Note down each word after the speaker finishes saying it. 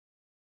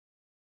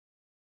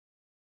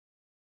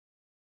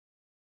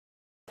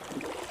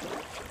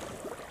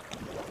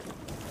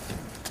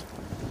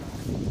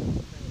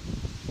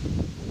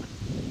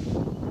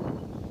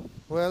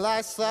Well,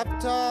 I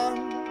slept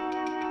on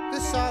the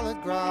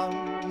solid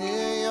ground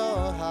near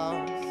your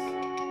house,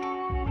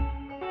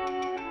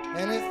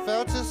 and it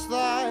felt just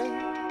like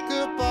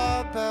a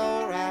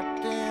barbell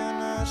wrapped in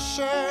a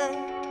shirt.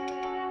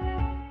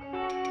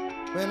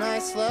 When I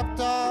slept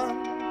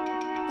on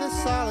the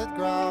solid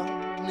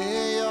ground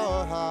near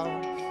your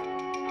house,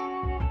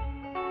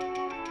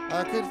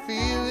 I could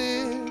feel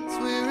its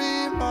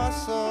weary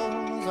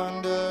muscles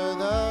under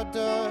the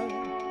dirt.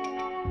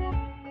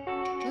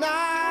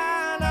 Na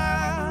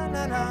na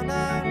na na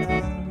na na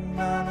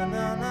na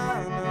na na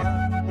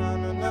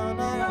na na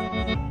na.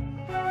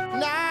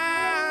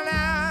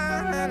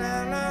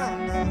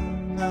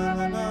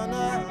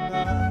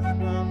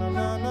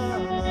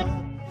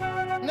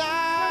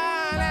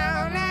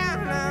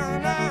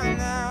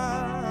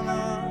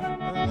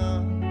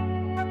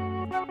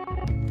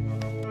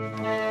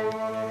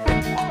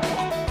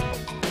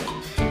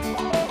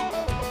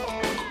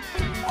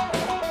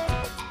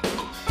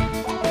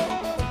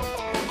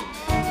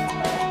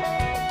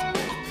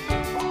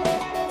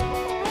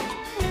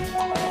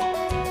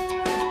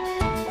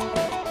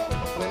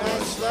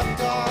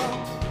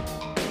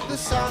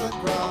 Solid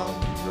ground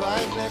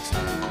right next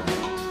to me,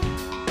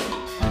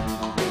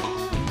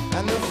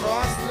 and the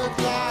frost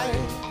looked like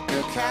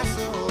a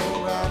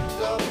castle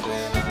wrapped up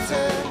in a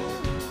tent.